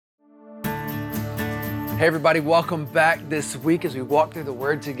Hey everybody, welcome back this week as we walk through the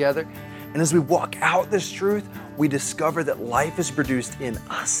Word together. And as we walk out this truth, we discover that life is produced in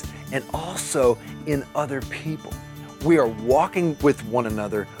us and also in other people. We are walking with one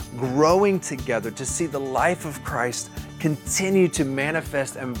another, growing together to see the life of Christ continue to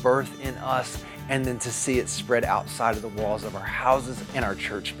manifest and birth in us, and then to see it spread outside of the walls of our houses and our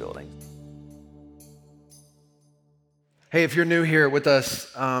church buildings. Hey, if you're new here with us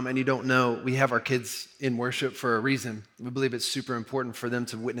and you don't know, we have our kids in worship for a reason. We believe it's super important for them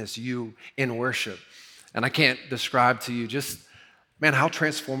to witness you in worship. And I can't describe to you just, man, how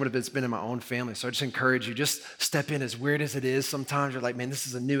transformative it's been in my own family. So I just encourage you, just step in, as weird as it is. Sometimes you're like, man, this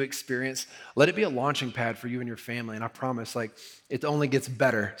is a new experience. Let it be a launching pad for you and your family. And I promise, it only gets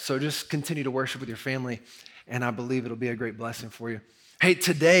better. So just continue to worship with your family. And I believe it'll be a great blessing for you. Hey,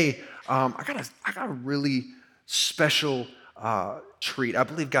 today, I got a really special treat. I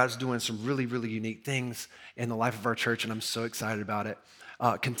believe God's doing some really, really unique things in the life of our church, and I'm so excited about it.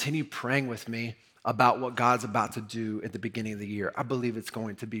 Continue praying with me about what God's about to do at the beginning of the year. I believe it's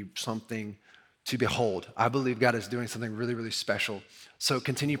going to be something to behold. I believe God is doing something really, really special. So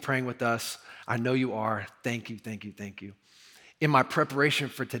continue praying with us. I know you are. Thank you, thank you, thank you. In my preparation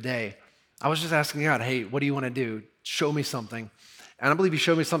for today, I was just asking God, hey, what do you want to do? Show me something. And I believe he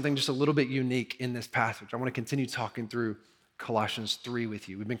showed me something just a little bit unique in this passage. I want to continue talking through Colossians 3 with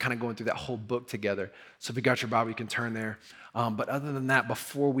you. We've been kind of going through that whole book together. So if you got your Bible, you can turn there. But other than that,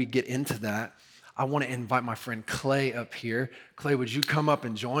 before we get into that, I want to invite my friend Clay up here. Clay, would you come up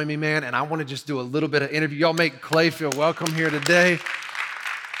and join me, man? And I want to just do a little bit of interview. Y'all make Clay feel welcome here today.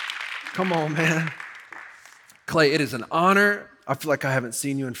 Come on, man. Clay, it is an honor. I feel like I haven't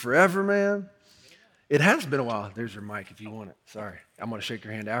seen you in forever, man. It has been a while. There's your mic if you want it. Sorry. I'm going to shake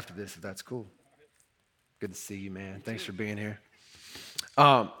your hand after this if that's cool. Good to see you, man. Thanks for being here.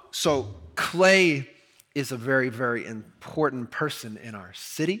 So Clay is a very, very important person in our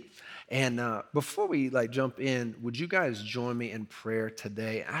city. And before we jump in, would you guys join me in prayer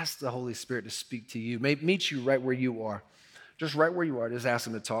today? Ask the Holy Spirit to speak to you. Meet you right where you are. Just right where you are. Just ask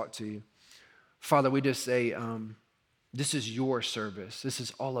him to talk to you. Father, we just say, this is your service. This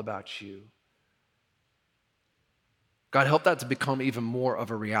is all about you. God, help that to become even more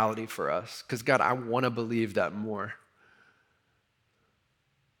of a reality for us. Because, God, I want to believe that more.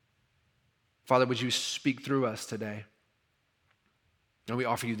 Father, would you speak through us today? And we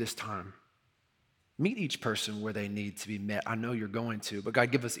offer you this time. Meet each person where they need to be met. I know you're going to, but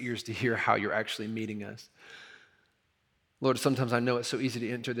God, give us ears to hear how you're actually meeting us. Lord, sometimes I know it's so easy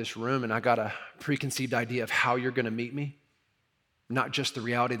to enter this room and I got a preconceived idea of how you're going to meet me, not just the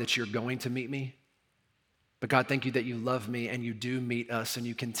reality that you're going to meet me. But God, thank you that you love me and you do meet us and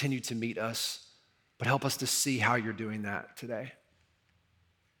you continue to meet us. But help us to see how you're doing that today.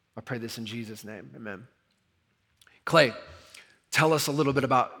 I pray this in Jesus' name, amen. Clay, tell us a little bit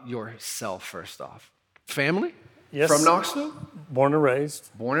about yourself first off. Family? Yes. From Knoxville? Born and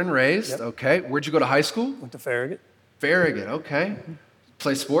raised. Born and raised, yep. Okay. Where'd you go to high school? Went to Farragut. Farragut, okay.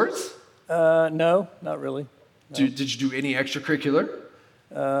 Play sports? No, not really. No. Did you do any extracurricular?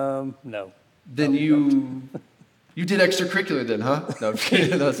 No. Then you did extracurricular then, huh? No, I'm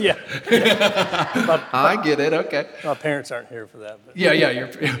kidding. Yeah. I get it, okay. My parents aren't here for that. But. Yeah,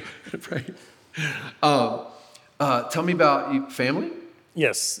 you're right. Tell me about you, family.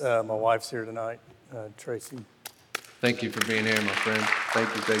 Yes, my wife's here tonight, Tracy. Thank you for being here, my friend.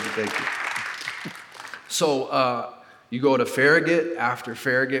 Thank you. So you go to Farragut. After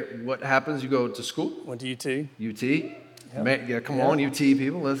Farragut, what happens? You go to school? Went to UT. UT? Yep. Man, yeah, come on, UT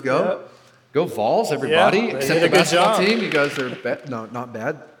people, let's go. Yep. Go Vols, everybody. Yeah, except the basketball team. You guys are not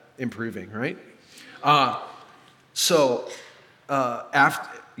bad. Improving, right? So after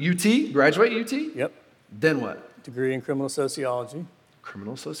UT, graduate UT? Yep. Then what? Degree in criminal sociology.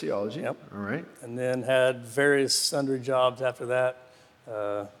 Criminal sociology. Yep. All right. And then had various sundry jobs after that.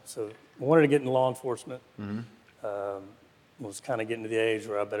 So I wanted to get into law enforcement. Mm-hmm. Was kind of getting to the age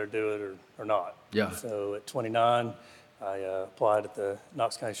where I better do it or not. Yeah. So at 29, I applied at the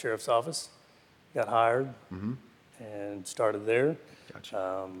Knox County Sheriff's Office. Got hired and started there.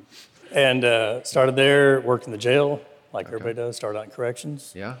 Gotcha. Started there, worked in the jail like everybody does, started out in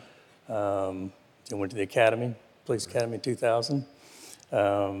corrections. Yeah. Then went to the academy, police academy in 2000.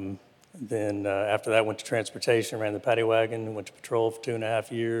 Then after that, went to transportation, ran the paddy wagon, went to patrol for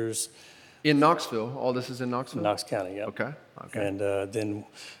 2.5 years. In Knoxville? All this is in Knoxville? Knox County, yeah. Okay. And then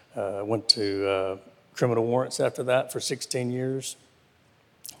went to criminal warrants after that for 16 years.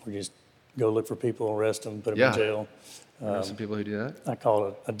 We just go look for people, arrest them, put them in jail. I know some people who do that. I call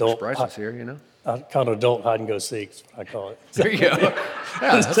it adult. Bryce is here, you know. I call it adult hide and go seek. I call it. There you go.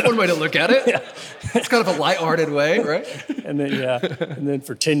 Yeah, that's one way to look at it. Yeah. It's kind of a lighthearted way, right? And then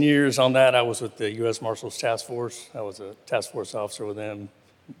for 10 years on that, I was with the U.S. Marshals Task Force. I was a task force officer with them.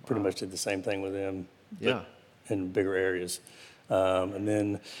 Pretty much did the same thing with them, Yeah. in bigger areas. And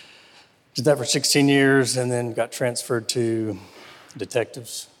then did that for 16 years, and then got transferred to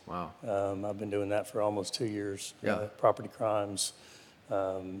detectives. Wow. I've been doing that for almost 2 years. Yeah. Property crimes,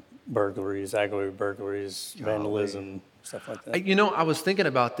 burglaries, aggravated burglaries, vandalism, stuff like that. I was thinking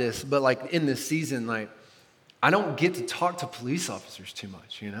about this, but like in this season, like I don't get to talk to police officers too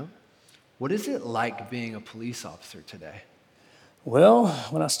much, What is it like being a police officer today? Well,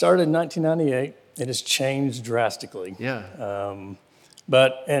 when I started in 1998, it has changed drastically. Yeah.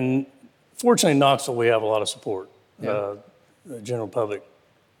 And fortunately in Knoxville, we have a lot of support. Yeah. The general public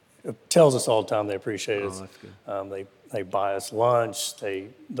tells us all the time they appreciate us. Oh, that's good. They buy us lunch.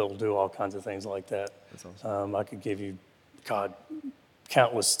 They'll do all kinds of things like that. That's awesome. I could give you,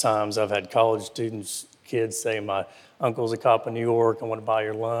 countless times I've had college students, kids say, my uncle's a cop in New York, I want to buy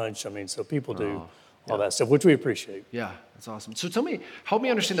your lunch. I mean, so people do all that stuff, which we appreciate. Yeah, that's awesome. So help me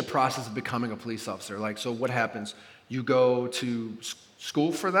understand the process of becoming a police officer. Like, so what happens? You go to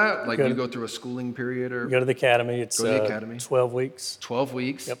school for that? Like you go through a schooling period or? You go to the academy. It's go to the academy. 12 weeks. 12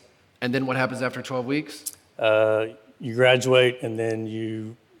 weeks? Yep. And then what happens after 12 weeks? You graduate, and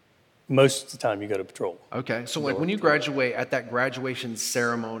then most of the time you go to patrol. Okay, so like when you graduate, at that graduation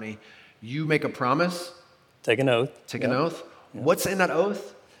ceremony, you make a promise? Take an oath. Take an oath? Yep. What's in that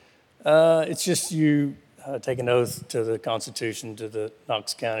oath? It's just you take an oath to the Constitution, to the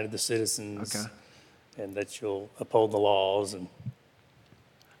Knox County, to the citizens, and that you'll uphold the laws. And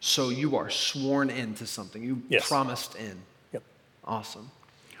so you are sworn into something. You promised in. Yep. Awesome.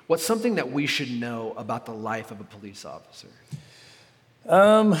 What's something that we should know about the life of a police officer?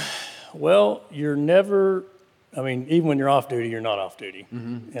 Well, you're never, even when you're off duty, you're not off duty.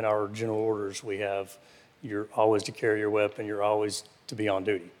 Mm-hmm. In our general orders, you're always to carry your weapon, you're always to be on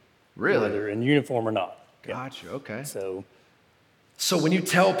duty. Really? Whether in uniform or not. Gotcha, okay. So when you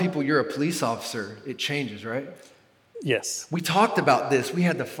tell people you're a police officer, it changes, right? Yes. We talked about this. We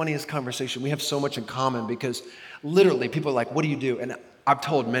had the funniest conversation. We have so much in common because literally people are like, what do you do? And I've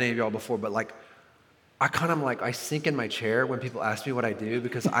told many of y'all before, but like, I sink in my chair when people ask me what I do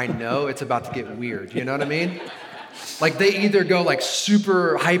because I know it's about to get weird. You know what I mean? Like they either go like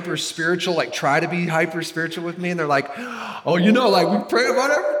super hyper spiritual, like try to be hyper spiritual with me. And they're like, oh, like we pray about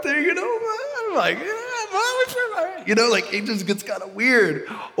everything, I'm like, like it just gets kind of weird.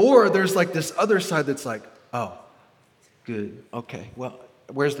 Or there's like this other side that's like, oh, good. Okay. Well,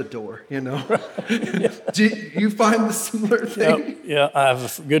 where's the door? Do you find the similar thing? Yep. Yeah, I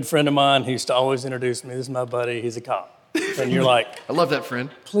have a good friend of mine who used to always introduce me. This is my buddy. He's a cop. And you're like, I love that friend.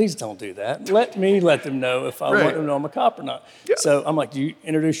 Please don't do that. Let them know if I want them to know I'm a cop or not. Yeah. So I'm like, do you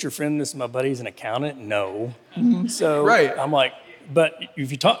introduce your friend? This is my buddy. He's an accountant. No. So I'm like, but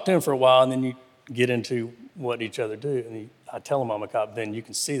if you talk to him for a while and then you get into what each other do, and I tell him I'm a cop, then you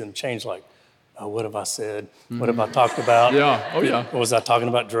can see them change. Like, oh, what have I said? What have I talked about? Yeah. Oh, yeah. Or was I talking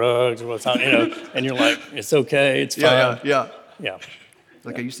about drugs? Or what's and you're like, it's okay. It's fine. Yeah.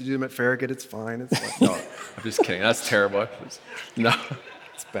 Like I used to do them at Farragut. It's fine. It's fine. No, I'm just kidding. That's terrible. No,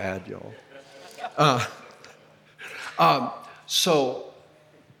 it's bad, y'all. So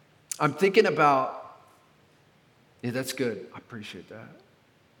I'm thinking about, that's good. I appreciate that.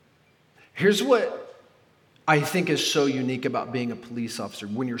 Here's what I think is so unique about being a police officer.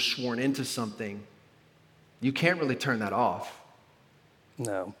 When you're sworn into something, you can't really turn that off.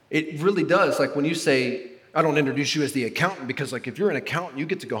 No. It really does. Like when you say, I don't introduce you as the accountant because like if you're an accountant, you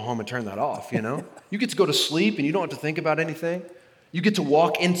get to go home and turn that off, You get to go to sleep and you don't have to think about anything. You get to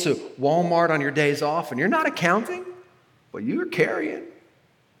walk into Walmart on your days off and you're not accounting, but you're carrying.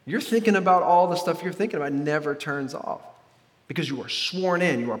 You're thinking about all the stuff you're thinking about. It never turns off because you are sworn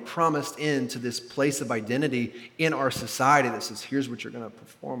in. You are promised into this place of identity in our society that says, here's what you're going to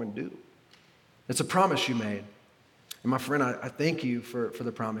perform and do. It's a promise you made. And my friend, I thank you for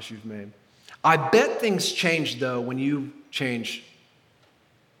the promise you've made. I bet things change, though, when you change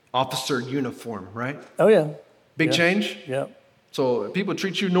officer uniform, right? Oh, yeah. Big change? Yeah. So people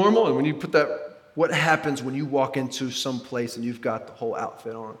treat you normal, and when you put that, what happens when you walk into some place and you've got the whole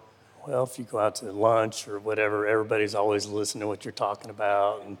outfit on? Well, if you go out to lunch or whatever, everybody's always listening to what you're talking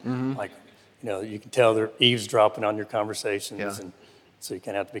about. And you can tell they're eavesdropping on your conversations. Yeah. And so you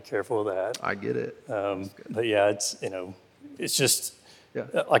kind of have to be careful of that. I get it. But yeah, it's just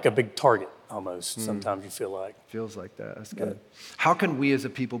like a big target. Almost. Sometimes you feel like. Feels like that. That's good. How can we as a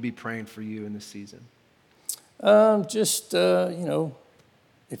people be praying for you in this season? If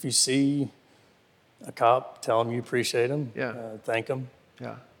you see a cop, tell them you appreciate them, Yeah. thank them.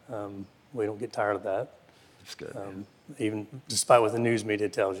 Yeah. We don't get tired of that. That's good. Even despite what the news media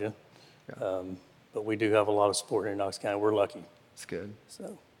tells you. Yeah. But we do have a lot of support here in Knox County. We're lucky. That's good.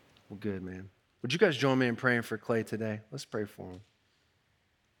 So, Well, good, man. Would you guys join me in praying for Clay today? Let's pray for him.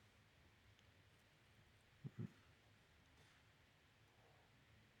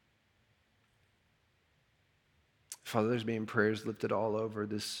 Father, there's being prayers lifted all over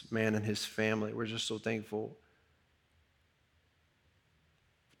this man and his family. We're just so thankful.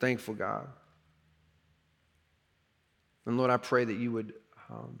 Thankful, God. And Lord, I pray that you would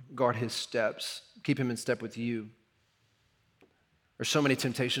guard his steps, keep him in step with you. There's so many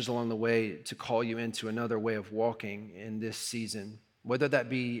temptations along the way to call you into another way of walking in this season, whether that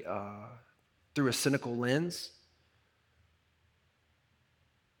be through a cynical lens.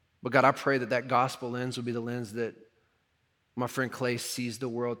 But God, I pray that that gospel lens will be the lens that my friend Clay sees the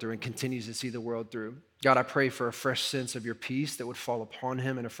world through and continues to see the world through. God, I pray for a fresh sense of your peace that would fall upon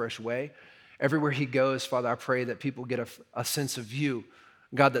him in a fresh way. Everywhere he goes, Father, I pray that people get a sense of you.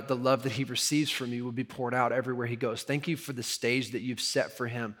 God, that the love that he receives from you will be poured out everywhere he goes. Thank you for the stage that you've set for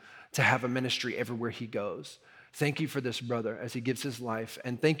him to have a ministry everywhere he goes. Thank you for this brother as he gives his life.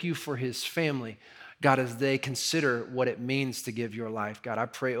 And thank you for his family, God, as they consider what it means to give your life. God, I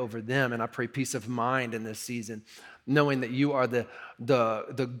pray over them and I pray peace of mind in this season, knowing that you are the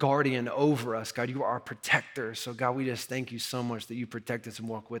guardian over us. God, you are our protector. So God, we just thank you so much that you protect us and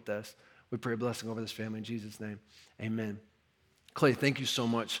walk with us. We pray a blessing over this family in Jesus' name. Amen. Clay, thank you so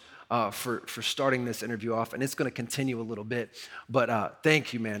much for starting this interview off, and it's going to continue a little bit, but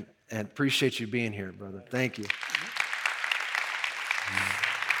thank you, man, and appreciate you being here, brother. Thank you.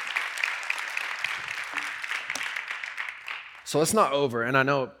 So it's not over, and I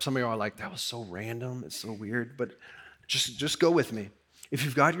know some of you are like, that was so random, it's so weird, but just go with me. If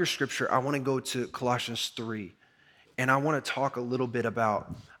you've got your scripture, I want to go to Colossians 3, and I want to talk a little bit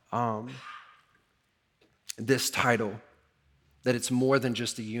about this title, that it's more than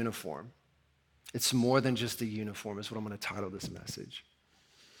just a uniform. It's more than just a uniform is what I'm going to title this message.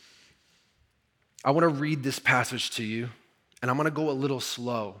 I want to read this passage to you, and I'm going to go a little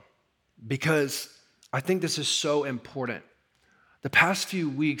slow because I think this is so important. The past few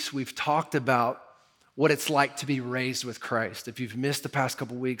weeks, we've talked about what it's like to be raised with Christ. If you've missed the past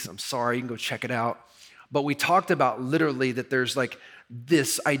couple weeks, I'm sorry, you can go check it out. But we talked about literally that there's like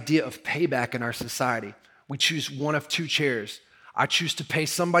this idea of payback in our society. We choose one of two chairs. I choose to pay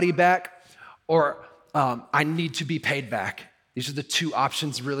somebody back, or I need to be paid back. These are the two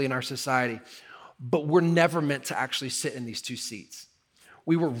options really in our society. But we're never meant to actually sit in these two seats.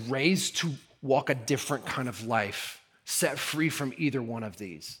 We were raised to walk a different kind of life, set free from either one of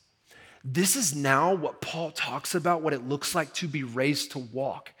these. This is now what Paul talks about, what it looks like to be raised to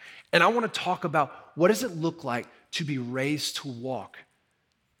walk. And I want to talk about what does it look like to be raised to walk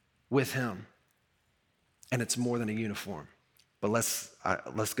with him. And it's more than a uniform. But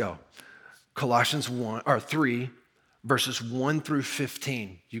let's go. Colossians 3, verses 1 through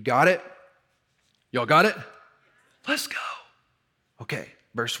 15. You got it? Y'all got it? Let's go. Okay,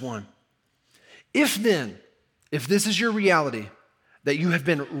 verse 1. If this is your reality, that you have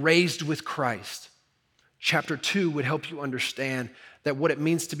been raised with Christ, chapter 2 would help you understand that what it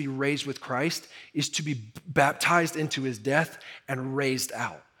means to be raised with Christ is to be baptized into his death and raised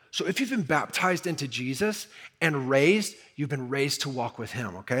out. So if you've been baptized into Jesus and raised, you've been raised to walk with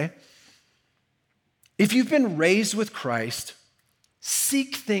him, okay? If you've been raised with Christ,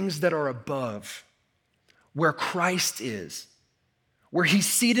 seek things that are above, where Christ is, where he's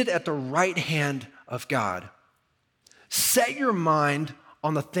seated at the right hand of God. Set your mind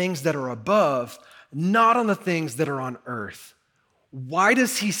on the things that are above, not on the things that are on earth. Why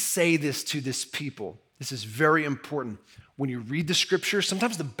does he say this to this people? This is very important. When you read the scripture,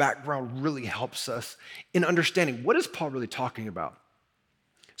 sometimes the background really helps us in understanding what is Paul really talking about.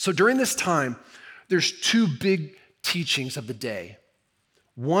 So during this time, there's two big teachings of the day.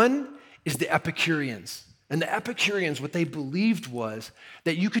 One is the Epicureans. And the Epicureans, what they believed was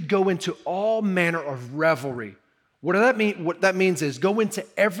that you could go into all manner of revelry. What does that mean? What that means is go into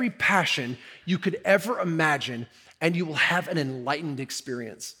every passion you could ever imagine, and you will have an enlightened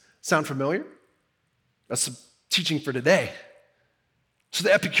experience. Sound familiar? That's the teaching for today. So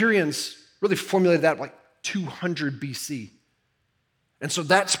the Epicureans really formulated that like 200 BC. And so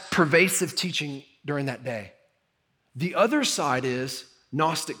that's pervasive teaching during that day. The other side is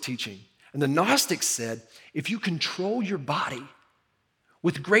Gnostic teaching. And the Gnostics said, if you control your body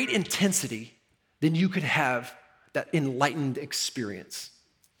with great intensity, then you could have that enlightened experience.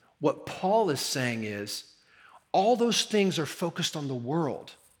 What Paul is saying is, all those things are focused on the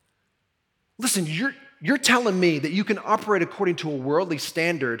world. Listen, you're telling me that you can operate according to a worldly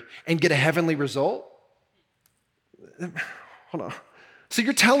standard and get a heavenly result? Hold on. So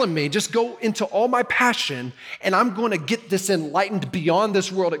you're telling me just go into all my passion and I'm going to get this enlightened beyond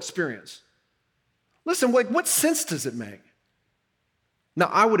this world experience? Listen, like, what sense does it make? Now,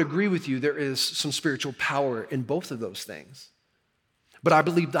 I would agree with you, there is some spiritual power in both of those things. But I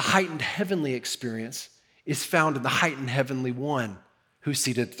believe the heightened heavenly experience is found in the heightened heavenly one who's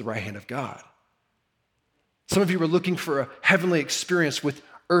seated at the right hand of God. Some of you are looking for a heavenly experience with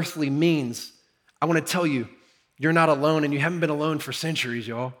earthly means. I want to tell you, you're not alone, and you haven't been alone for centuries,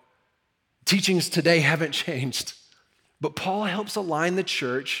 y'all. Teachings today haven't changed. But Paul helps align the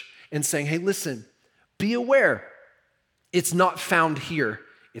church in saying, hey, listen, be aware. It's not found here,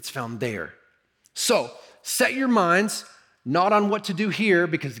 it's found there. So set your minds not on what to do here,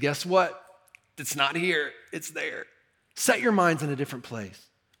 because guess what? It's not here, it's there. Set your minds in a different place.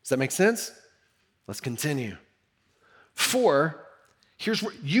 Does that make sense? Let's continue. 4, here's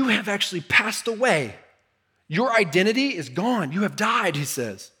where you have actually passed away. Your identity is gone. You have died, he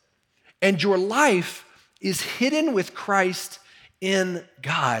says. And your life is hidden with Christ in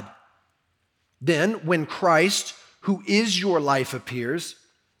God. Then when Christ, who is your life, appears,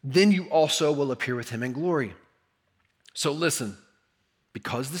 then you also will appear with him in glory. So listen,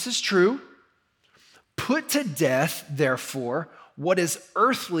 because this is true, put to death, therefore, what is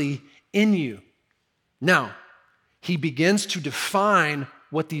earthly in you. Now, he begins to define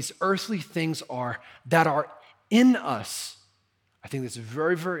what these earthly things are that are in us. I think that's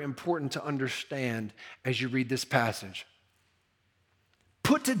very, very important to understand as you read this passage.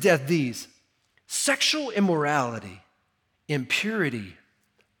 Put to death these: sexual immorality, impurity,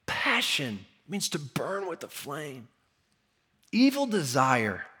 passion, means to burn with a flame, evil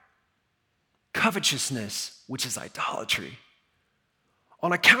desire, covetousness, which is idolatry.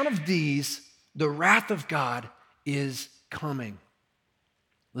 On account of these, the wrath of God is coming.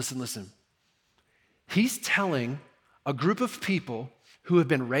 Listen. He's telling a group of people who have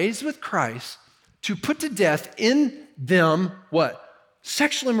been raised with Christ to put to death in them what?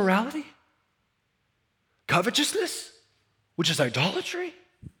 Sexual immorality? Covetousness, which is idolatry?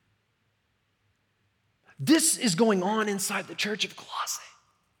 This is going on inside the church of Colossae.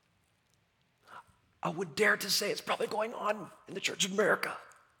 I would dare to say it's probably going on in the Church of America,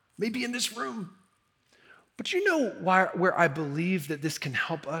 maybe in this room. But you know where I believe that this can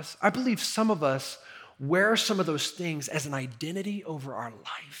help us? I believe some of us wear some of those things as an identity over our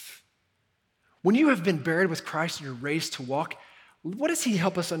life. When you have been buried with Christ and you're raised to walk, what does he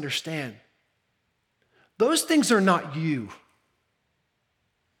help us understand? Those things are not you.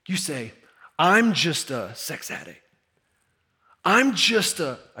 You say, I'm just a sex addict. I'm just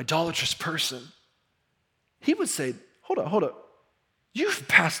an idolatrous person. He would say, hold up. You've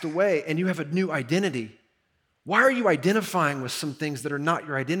passed away and you have a new identity. Why are you identifying with some things that are not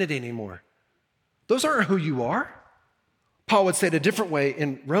your identity anymore? Those aren't who you are. Paul would say it a different way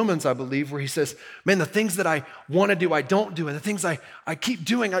in Romans, I believe, where he says, man, the things that I want to do, I don't do. And the things I keep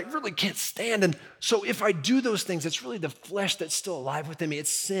doing, I really can't stand. And so if I do those things, it's really the flesh that's still alive within me.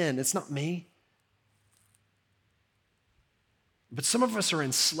 It's sin. It's not me. But some of us are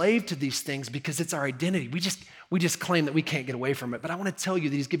enslaved to these things because it's our identity. We just claim that we can't get away from it. But I want to tell you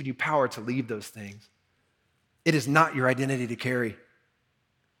that he's given you power to leave those things. It is not your identity to carry.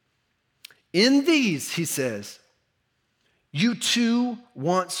 In these, he says, you too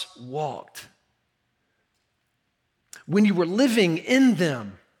once walked when you were living in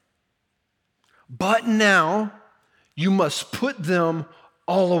them, but now you must put them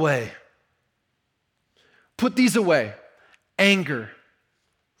all away. Put these away: anger,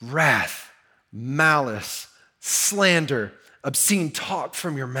 wrath, malice, slander, obscene talk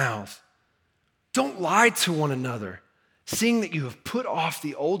from your mouth. Don't lie to one another, seeing that you have put off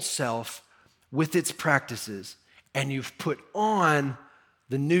the old self with its practices, and you've put on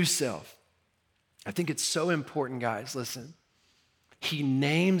the new self. I think it's so important, guys. Listen, he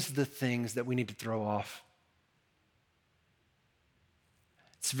names the things that we need to throw off.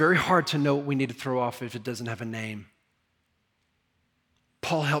 It's very hard to know what we need to throw off if it doesn't have a name.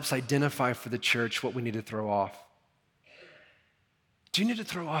 Paul helps identify for the church what we need to throw off. Do you need to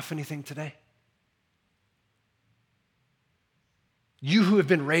throw off anything today? You who have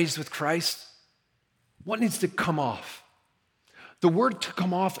been raised with Christ, what needs to come off? The word to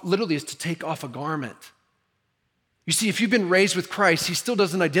come off literally is to take off a garment. You see, if you've been raised with Christ, he still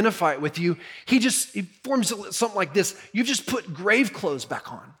doesn't identify it with you. He forms something like this. You've just put grave clothes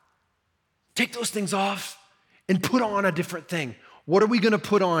back on. Take those things off and put on a different thing. What are we going to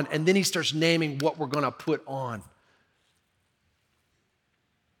put on? And then he starts naming what we're going to put on.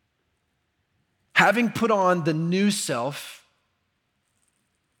 having put on the new self,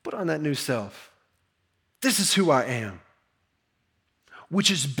 put on that new self. This is who I am,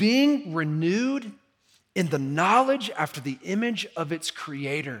 which is being renewed in the knowledge after the image of its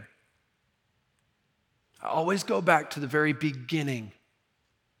creator. I always go back to the very beginning.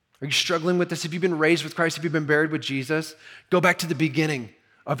 Are you struggling with this? Have you been raised with Christ? Have you been buried with Jesus? Go back to the beginning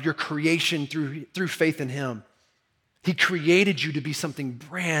of your creation through faith in him. He created you to be something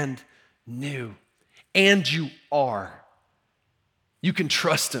brand new, and you are. You can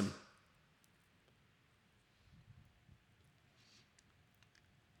trust him.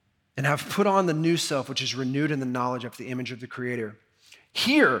 And have put on the new self, which is renewed in the knowledge of the image of the Creator.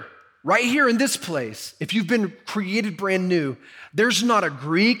 Here, right here in this place, if you've been created brand new, there's not a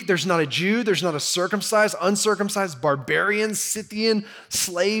Greek, there's not a Jew, there's not a circumcised, uncircumcised, barbarian, Scythian,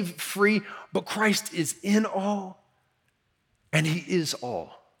 slave, free, but Christ is in all, and he is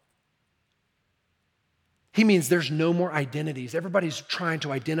all. He means there's no more identities. Everybody's trying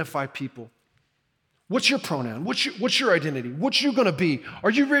to identify people. What's your pronoun? What's your identity? What you gonna be? Are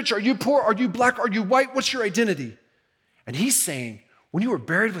you rich? Are you poor? Are you black? Are you white? What's your identity? And he's saying, when you were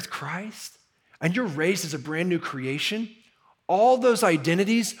buried with Christ and you're raised as a brand new creation, all those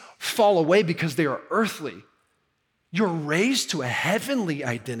identities fall away because they are earthly. You're raised to a heavenly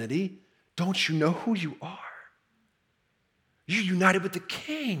identity. Don't you know who you are? You're united with the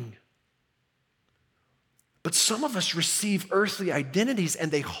King. But some of us receive earthly identities and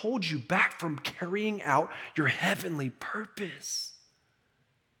they hold you back from carrying out your heavenly purpose.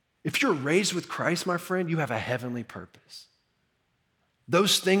 If you're raised with Christ, my friend, you have a heavenly purpose.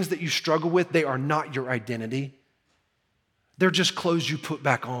 Those things that you struggle with, they are not your identity. They're just clothes you put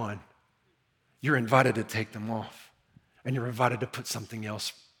back on. You're invited to take them off, and you're invited to put something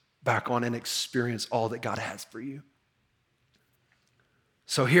else back on and experience all that God has for you.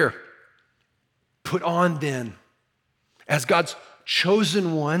 So here, put on then, as God's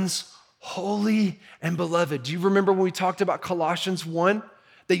chosen ones, holy and beloved. Do you remember when we talked about Colossians 1?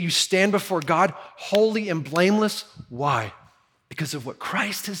 That you stand before God holy and blameless. Why? Because of what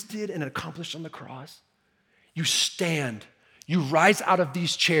Christ has did and accomplished on the cross. You stand, you rise out of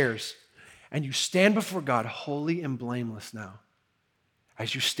these chairs, and you stand before God holy and blameless now.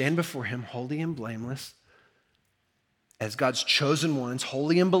 As you stand before him holy and blameless, as God's chosen ones,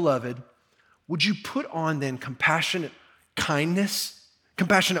 holy and beloved, would you put on then compassionate kindness,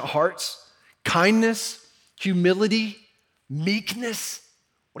 compassionate hearts, kindness, humility, meekness?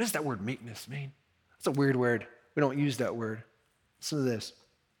 What does that word meekness mean? That's a weird word. We don't use that word. Listen to this.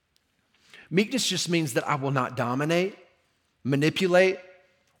 Meekness just means that I will not dominate, manipulate,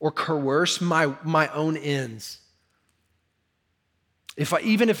 or coerce my own ends.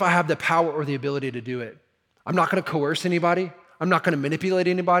 Even if I have the power or the ability to do it, I'm not going to coerce anybody. I'm not going to manipulate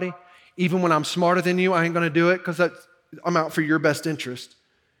anybody. Even when I'm smarter than you, I ain't going to do it because I'm out for your best interest.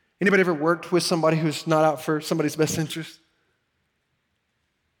 Anybody ever worked with somebody who's not out for somebody's best interest?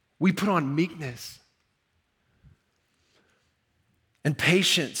 We put on meekness and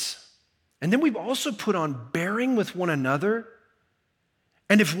patience. And then we've also put on bearing with one another.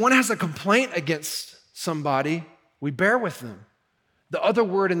 And if one has a complaint against somebody, we bear with them. The other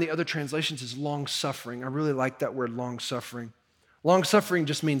word in the other translations is long-suffering. I really like that word, long-suffering. Long-suffering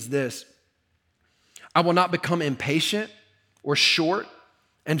just means this: I will not become impatient or short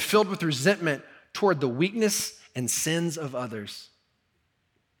and filled with resentment toward the weakness and sins of others.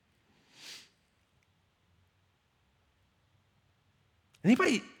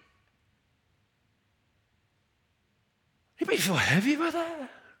 Anybody feel heavy about that?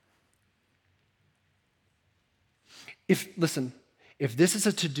 If this is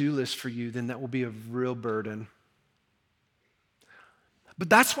a to-do list for you, then that will be a real burden. But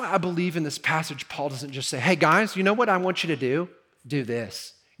that's why I believe in this passage, Paul doesn't just say, hey guys, you know what I want you to do? Do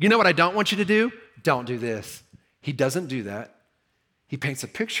this. You know what I don't want you to do? Don't do this. He doesn't do that. He paints a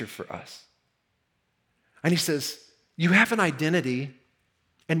picture for us. And he says, you have an identity,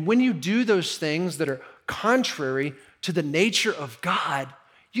 and when you do those things that are contrary to the nature of God,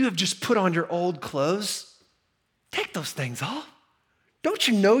 you have just put on your old clothes. Take those things off. Don't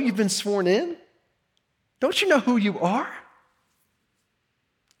you know you've been sworn in? Don't you know who you are?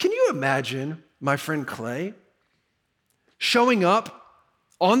 Can you imagine my friend Clay showing up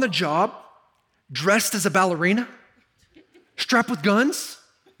on the job dressed as a ballerina, strapped with guns?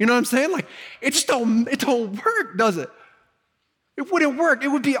 You know what I'm saying? Like, it don't work, does it? It wouldn't work. It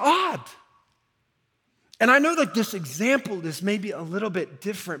would be odd. And I know that this example is maybe a little bit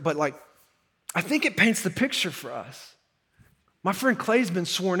different, but I think it paints the picture for us. My friend Clay's been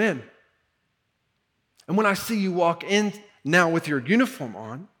sworn in. And when I see you walk in now with your uniform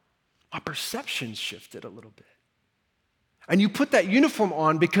on, Our perception's shifted a little bit. And you put that uniform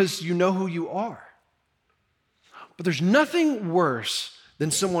on because you know who you are. But there's nothing worse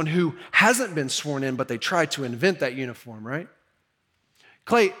than someone who hasn't been sworn in, but they tried to invent that uniform, right?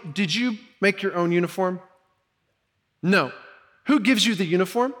 Clay, did you make your own uniform? No. Who gives you the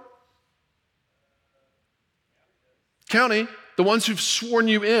uniform? County, the ones who've sworn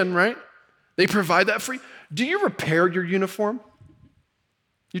you in, right? They provide that for you. Do you repair your uniform?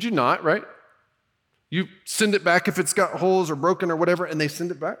 You do not, right? You send it back if it's got holes or broken or whatever, and they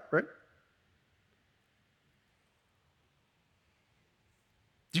send it back, right?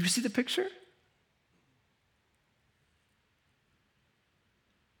 Do you see the picture?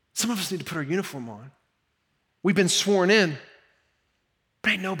 Some of us need to put our uniform on. We've been sworn in,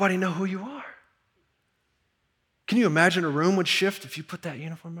 but ain't nobody know who you are. Can you imagine a room would shift if you put that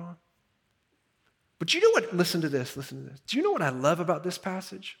uniform on? But you know what? Listen to this. Do you know what I love about this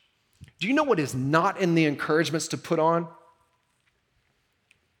passage? Do you know what is not in the encouragements to put on?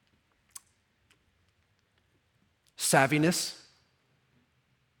 Savviness,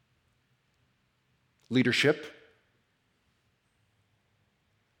 leadership,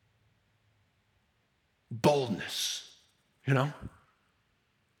 boldness, you know?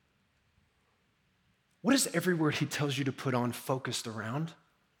 What is every word he tells you to put on focused around?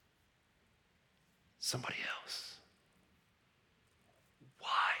 Somebody else. Why?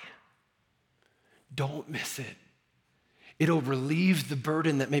 Don't miss it. It'll relieve the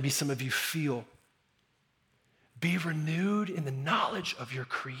burden that maybe some of you feel. Be renewed in the knowledge of your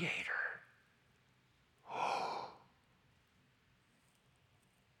Creator. Oh,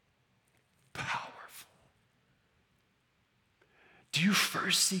 powerful. Do you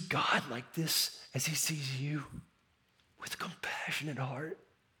first see God like this as he sees you with a compassionate heart?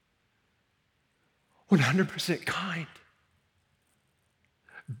 100% kind,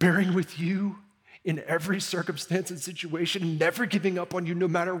 bearing with you in every circumstance and situation, never giving up on you no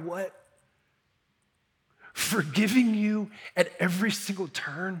matter what, forgiving you at every single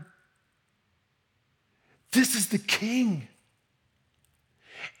turn. This is the King.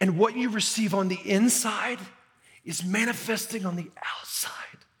 And what you receive on the inside is manifesting on the outside.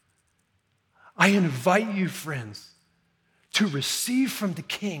 I invite you, friends, to receive from the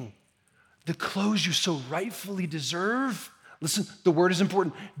King the clothes you so rightfully deserve. Listen, the word is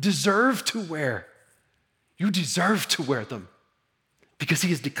important. Deserve to wear. You deserve to wear them because he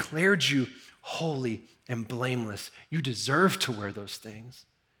has declared you holy and blameless. You deserve to wear those things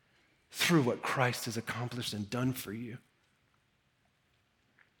through what Christ has accomplished and done for you.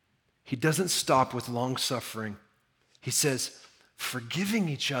 He doesn't stop with long suffering. He says, forgiving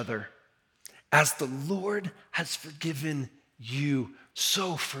each other as the Lord has forgiven you.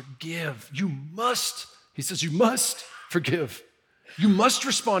 So forgive. You must, he says, you must forgive. You must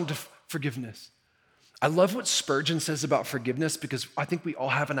respond to forgiveness. I love what Spurgeon says about forgiveness because I think we all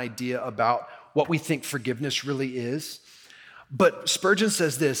have an idea about what we think forgiveness really is. But Spurgeon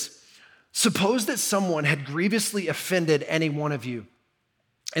says this: suppose that someone had grievously offended any one of you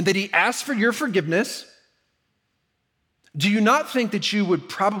and that he asked for your forgiveness. Do you not think that you would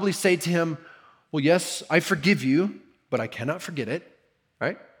probably say to him, well, yes, I forgive you, but I cannot forget it,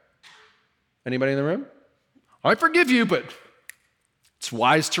 right? Anybody in the room? I forgive you, but it's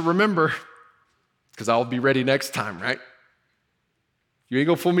wise to remember because I'll be ready next time, right? You ain't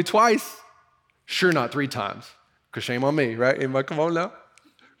gonna fool me twice. Sure, not 3 times, because shame on me, right? Anybody come on now,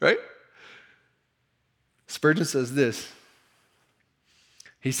 right? Spurgeon says this.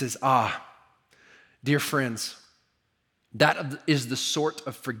 He says, dear friends, that is the sort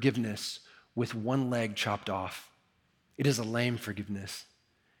of forgiveness with one leg chopped off. It is a lame forgiveness,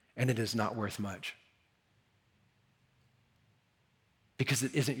 and it is not worth much. Because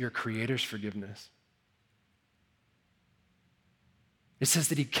it isn't your Creator's forgiveness. It says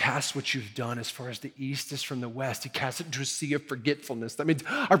that he casts what you've done as far as the east is from the west. He casts it into a sea of forgetfulness. That means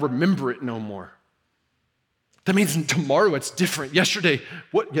I remember it no more. That means tomorrow it's different. Yesterday,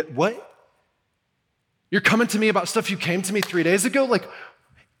 what? You're coming to me about stuff you came to me 3 days ago? Like,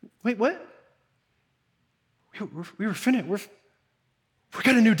 wait, what? We were finished. We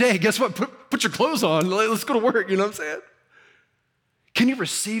got a new day. Guess what? Put your clothes on. Let's go to work. You know what I'm saying? Can you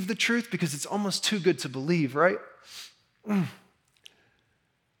receive the truth? Because it's almost too good to believe, right?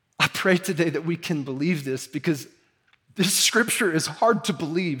 I pray today that we can believe this because this scripture is hard to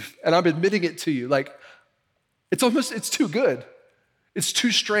believe, and I'm admitting it to you. Like, it's too good. It's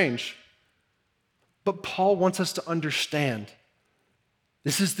too strange. But Paul wants us to understand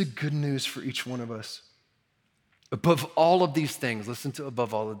this is the good news for each one of us. Above all of these things, listen to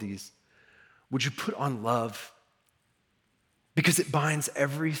above all of these, would you put on love, because it binds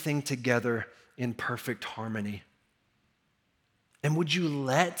everything together in perfect harmony. And would you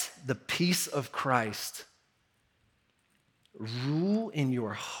let the peace of Christ rule in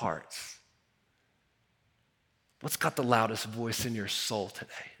your hearts? What's got the loudest voice in your soul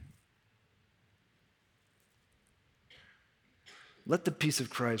today? Let the peace of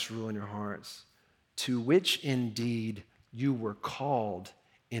Christ rule in your hearts, to which indeed you were called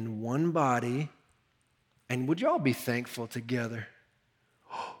in one body. And would y'all be thankful together?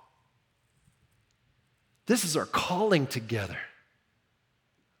 This is our calling together.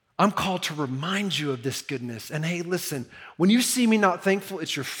 I'm called to remind you of this goodness. And hey, listen, when you see me not thankful,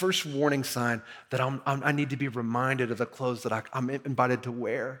 it's your first warning sign that I need to be reminded of the clothes that I'm invited to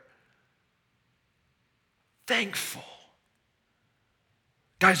wear. Thankful.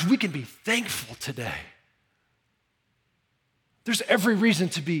 Guys, we can be thankful today. There's every reason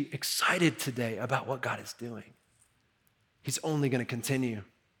to be excited today about what God is doing. He's only going to continue.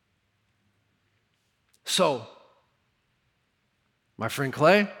 So, my friend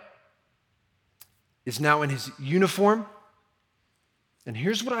Clay is now in his uniform. And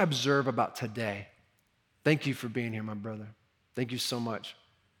here's what I observe about today. Thank you for being here, my brother. Thank you so much.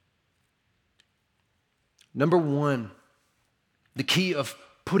 Number one, the key of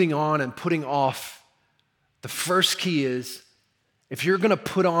putting on and putting off. The first key is, if you're going to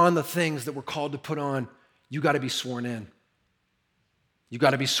put on the things that we're called to put on, you got to be sworn in. You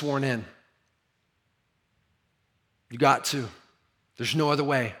got to be sworn in. You got to. There's no other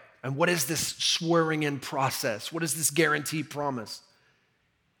way. And what is this swearing in process? What is this guarantee promise?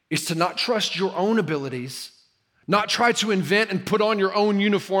 It's to not trust your own abilities, not try to invent and put on your own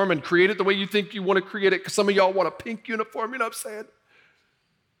uniform and create it the way you think you want to create it, because some of y'all want a pink uniform, you know what I'm saying?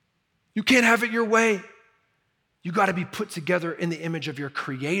 You can't have it your way. You got to be put together in the image of your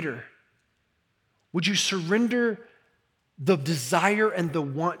Creator. Would you surrender the desire and the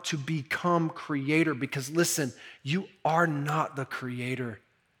want to become creator? Because listen, you are not the creator,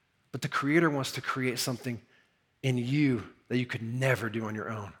 but the Creator wants to create something in you that you could never do on your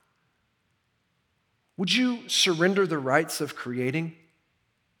own. Would you surrender the rights of creating?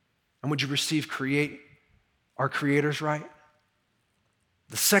 And would you receive our Creator's right?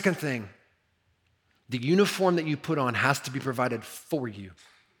 The second thing, the uniform that you put on has to be provided for you.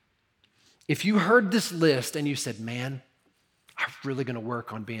 If you heard this list and you said, man, I'm really going to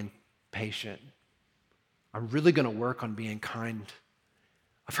work on being patient. I'm really going to work on being kind.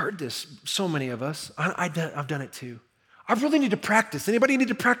 I've heard this, so many of us. I've done it too. I really need to practice. Anybody need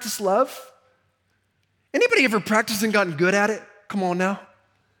to practice love? Anybody ever practiced and gotten good at it? Come on now.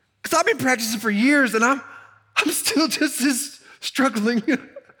 Because I've been practicing for years and I'm still just as struggling.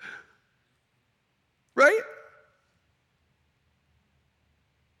 Right?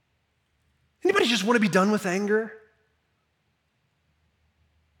 Anybody just want to be done with anger?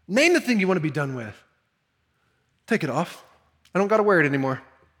 Name the thing you want to be done with. Take it off. I don't got to wear it anymore.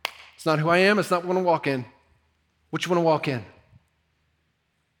 It's not who I am. It's not what I want to walk in. What you want to walk in?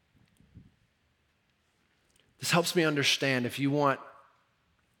 This helps me understand if you want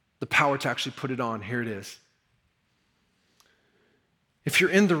the power to actually put it on, here it is. If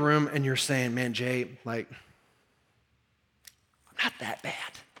you're in the room and you're saying, man, Jay, I'm not that bad.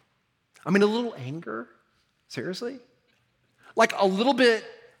 I mean, a little anger, seriously? Like a little bit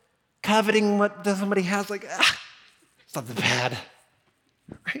coveting what somebody has, it's not that bad,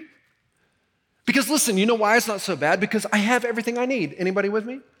 right? Because listen, you know why it's not so bad? Because I have everything I need. Anybody with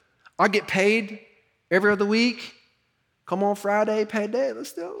me? I get paid every other week. Come on Friday, payday,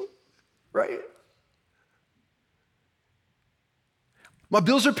 let's go, right? My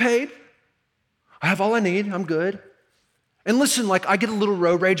bills are paid. I have all I need. I'm good. And listen, I get a little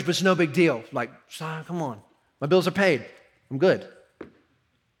road rage, but it's no big deal. Come on. My bills are paid. I'm good.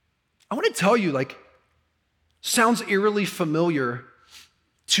 I want to tell you, sounds eerily familiar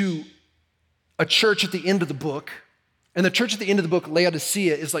to a church at the end of the book. And the church at the end of the book,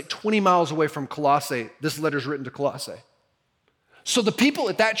 Laodicea, is 20 miles away from Colossae. This letter's written to Colossae. So the people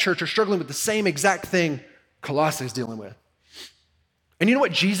at that church are struggling with the same exact thing Colossae is dealing with. And you know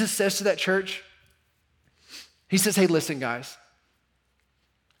what Jesus says to that church? He says, hey, listen, guys.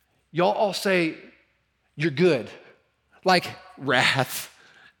 Y'all all say you're good. Wrath.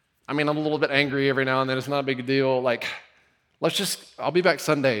 I mean, I'm a little bit angry every now and then. It's not a big deal. I'll be back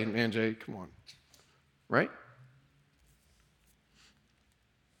Sunday, man, Jay, come on. Right?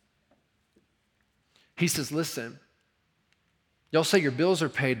 He says, listen, y'all say your bills are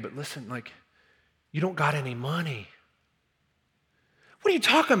paid, but listen, you don't got any money. What are you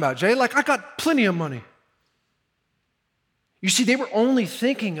talking about, Jay? I got plenty of money. You see, they were only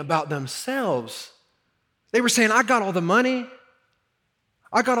thinking about themselves. They were saying, I got all the money.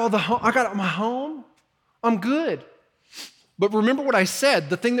 I got my home. I'm good. But remember what I said,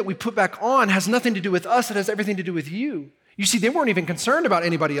 the thing that we put back on has nothing to do with us, it has everything to do with you. You see, they weren't even concerned about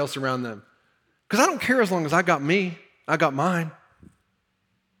anybody else around them. Because I don't care as long as I got me, I got mine.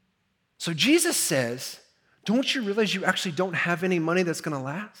 So Jesus says, don't you realize you actually don't have any money that's going to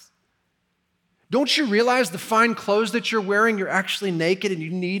last? Don't you realize the fine clothes that you're wearing, you're actually naked and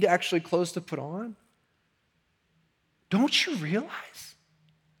you need actually clothes to put on? Don't you realize?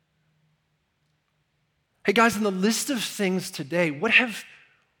 Hey guys, in the list of things today, what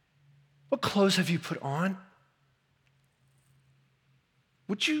clothes have you put on?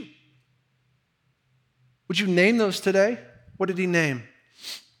 Would you name those today? What did he name?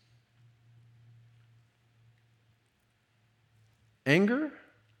 Anger,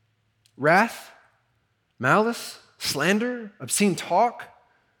 wrath, malice, slander, obscene talk?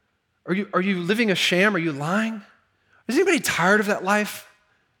 Are you living a sham? Are you lying? Is anybody tired of that life?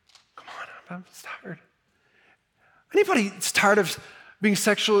 Come on, I'm just tired. Anybody that's tired of being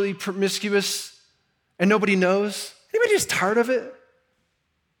sexually promiscuous and nobody knows? Anybody just tired of it?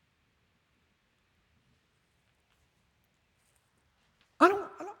 I don't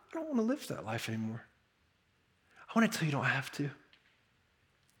want to live that life anymore. I want to tell you don't have to.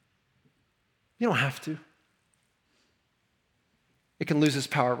 You don't have to. It can lose its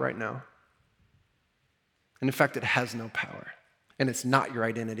power right now. And in fact, it has no power. And it's not your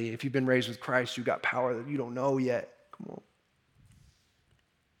identity. If you've been raised with Christ, you got power that you don't know yet. Come on.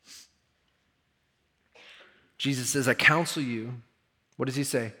 Jesus says, I counsel you, what does he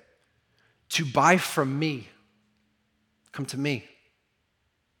say? To buy from me. Come to me.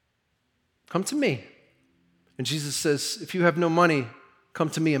 Come to me. And Jesus says, if you have no money, come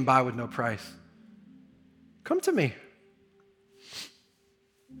to me and buy with no price. Come to me.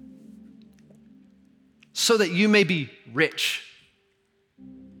 So that you may be rich.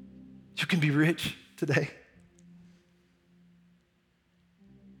 You can be rich today.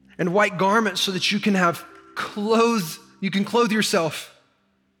 And white garments so that you can have clothes, you can clothe yourself.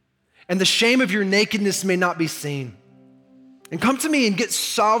 And the shame of your nakedness may not be seen. And come to me and get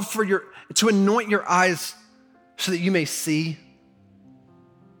salve to anoint your eyes so that you may see.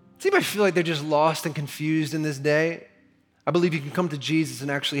 Does anybody feel like they're just lost and confused in this day? I believe you can come to Jesus and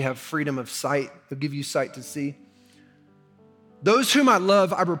actually have freedom of sight. He'll give you sight to see. Those whom I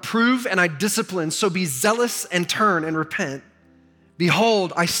love, I reprove and I discipline, so be zealous and turn and repent.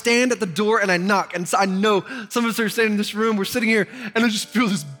 Behold, I stand at the door and I knock. And so I know some of us are sitting in this room, we're sitting here, and I just feel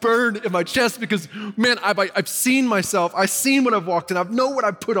this burn in my chest because, man, I've seen myself. I've seen what I've walked in. I know what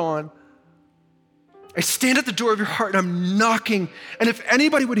I've put on. I stand at the door of your heart and I'm knocking. And if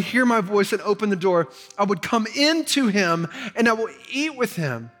anybody would hear my voice and open the door, I would come into him and I will eat with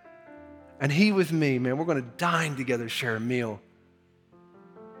him. And he with me, man, we're going to dine together, share a meal.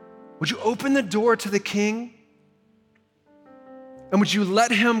 Would you open the door to the King? And would you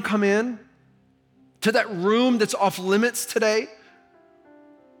let him come in to that room that's off limits today?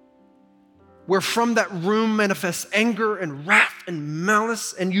 Where from that room manifests anger and wrath and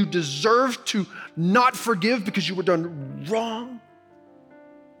malice, and you deserve to not forgive because you were done wrong?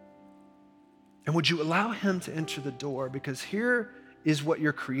 And would you allow him to enter the door? Because here is what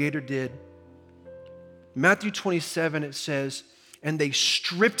your Creator did. Matthew 27, it says, and they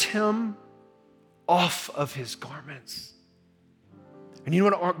stripped him off of his garments. And you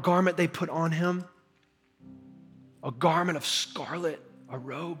know what garment they put on him? A garment of scarlet, a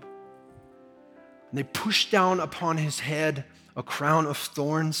robe. And they pushed down upon his head a crown of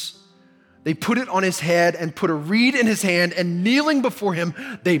thorns. They put it on his head and put a reed in his hand, and kneeling before him,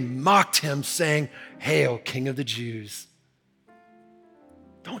 they mocked him, saying, Hail, King of the Jews.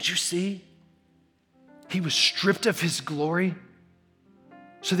 Don't you see? He was stripped of his glory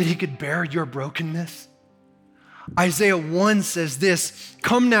so that he could bear your brokenness. Isaiah 1 says this,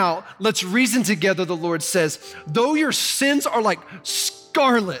 come now, let's reason together, the Lord says, though your sins are like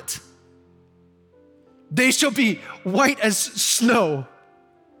scarlet, they shall be white as snow.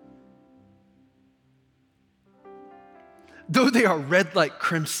 Though they are red like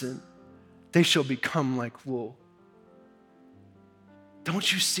crimson, they shall become like wool.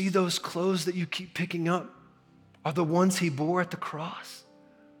 Don't you see those clothes that you keep picking up are the ones he bore at the cross?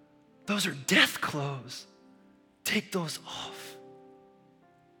 Those are death clothes. Take those off.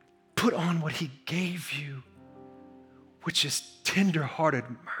 Put on what he gave you, which is tender-hearted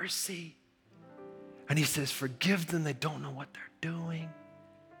mercy. And he says, forgive them, they don't know what they're doing.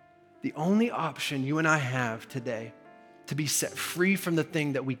 The only option you and I have today to be set free from the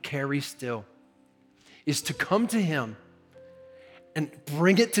thing that we carry still is to come to him and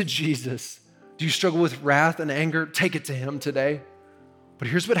bring it to Jesus. Do you struggle with wrath and anger? Take it to him today. But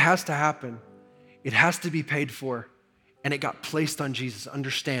here's what has to happen. It has to be paid for, and it got placed on Jesus.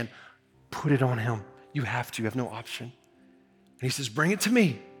 Understand, put it on him. You have to, you have no option. And he says, bring it to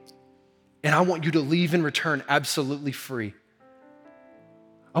me, and I want you to leave and return absolutely free.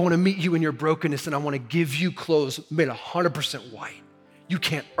 I want to meet you in your brokenness, and I want to give you clothes made 100% white. You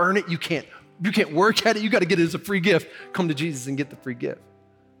can't earn it. You can't work at it. You got to get it as a free gift. Come to Jesus and get the free gift.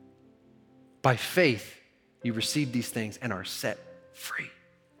 By faith, you receive these things and are set free.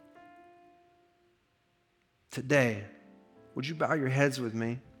 Today, would you bow your heads with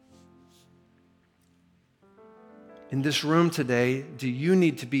me? In this room today, do you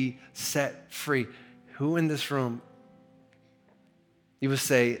need to be set free? Who in this room, you would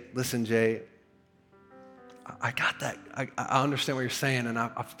say, listen, Jay, I got that. I understand what you're saying, and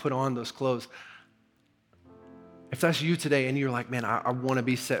I've put on those clothes. If that's you today and you're like, man, I want to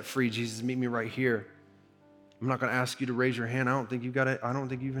be set free, Jesus, meet me right here. I'm not going to ask you to raise your hand. I don't think you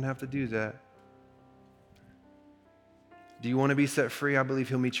even have to do that. Do you want to be set free? I believe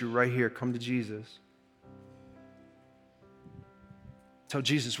he'll meet you right here. Come to Jesus. Tell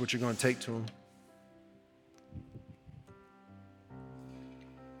Jesus what you're going to take to him.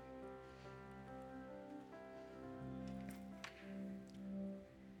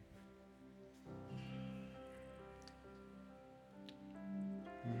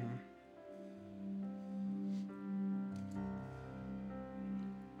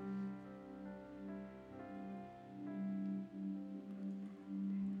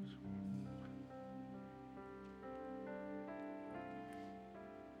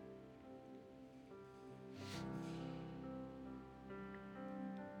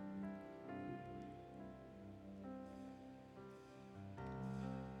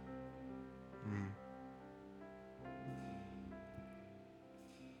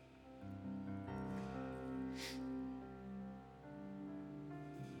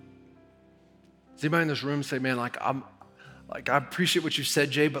 Does anybody in this room say, man, I appreciate what you said,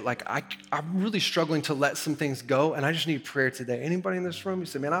 Jay, but I'm really struggling to let some things go, and I just need prayer today. Anybody in this room, you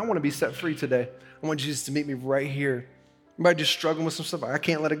say, man, I want to be set free today. I want Jesus to meet me right here. Anybody just struggling with some stuff? I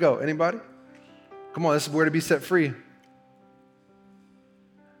can't let it go. Anybody? Come on, this is where to be set free.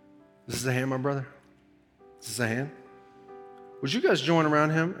 This is a hand, my brother. This is a hand. Would you guys join around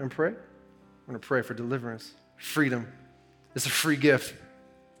him and pray? I'm going to pray for deliverance, freedom. It's a free gift.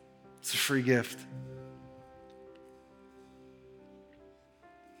 It's a free gift.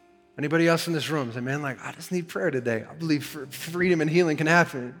 Anybody else in this room say, man, I just need prayer today. I believe freedom and healing can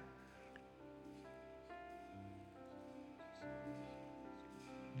happen.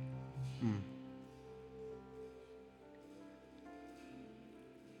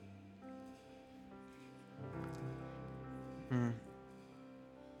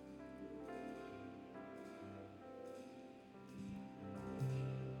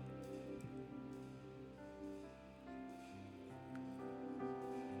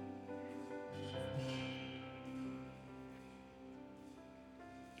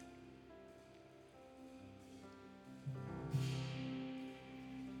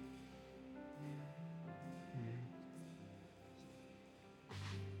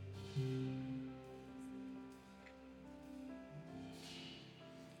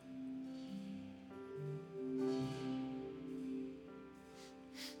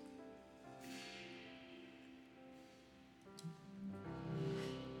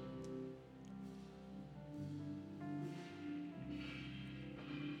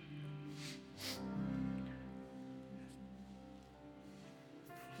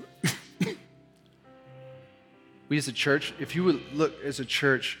 We as a church, if you would look as a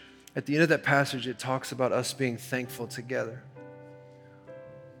church, at the end of that passage, it talks about us being thankful together.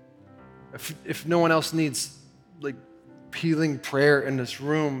 If no one else needs healing prayer in this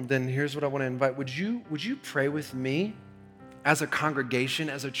room, then here's what I want to invite. Would you pray with me as a congregation,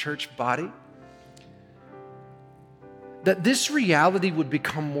 as a church body? That this reality would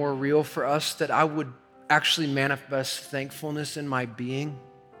become more real for us, that I would actually manifest thankfulness in my being.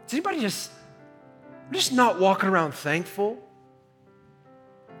 Does anybody just not walking around thankful?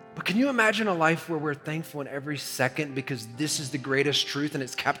 But can you imagine a life where we're thankful in every second because this is the greatest truth and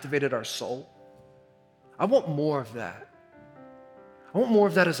it's captivated our soul? I want more of that. I want more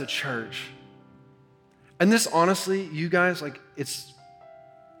of that as a church. And this, honestly, you guys,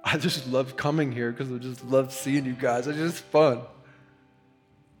 I just love coming here because I just love seeing you guys. It's just fun.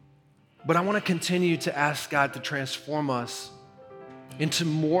 But I want to continue to ask God to transform us into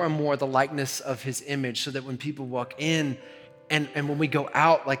more and more the likeness of his image so that when people walk in and when we go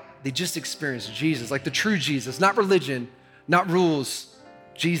out, they just experience Jesus, the true Jesus, not religion, not rules,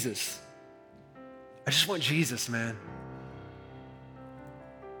 Jesus. I just want Jesus, man.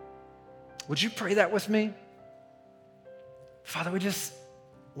 Would you pray that with me? Father, we just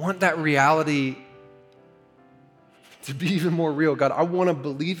want that reality to be even more real. God, I want to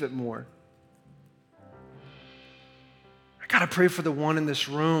believe it more. God, I pray for the one in this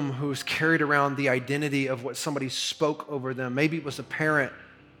room who's carried around the identity of what somebody spoke over them. Maybe it was a parent.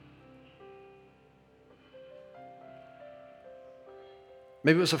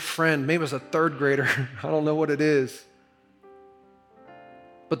 Maybe it was a friend. Maybe it was a third grader. I don't know what it is.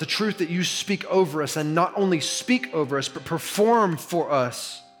 But the truth that you speak over us, and not only speak over us, but perform for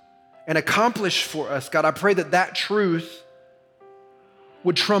us and accomplish for us, God, I pray that that truth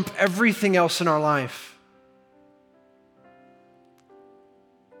would trump everything else in our life.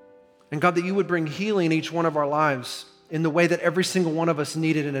 And God, that you would bring healing in each one of our lives in the way that every single one of us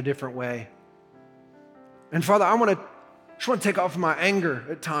need it in a different way. And Father, I just want to take off my anger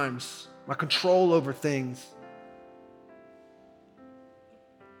at times, my control over things.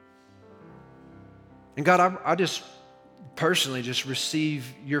 And God, I just personally just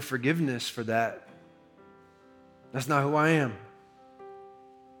receive your forgiveness for that. That's not who I am.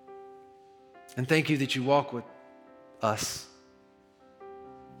 And thank you that you walk with us.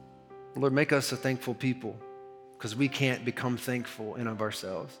 Lord, make us a thankful people, because we can't become thankful in of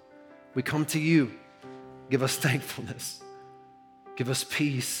ourselves. We come to you. Give us thankfulness. Give us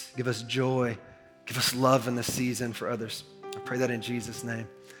peace. Give us joy. Give us love in this season for others. I pray that in Jesus' name.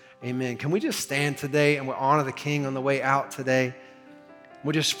 Amen. Can we just stand today and we'll honor the King on the way out today?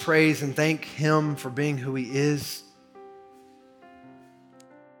 We'll just praise and thank him for being who he is.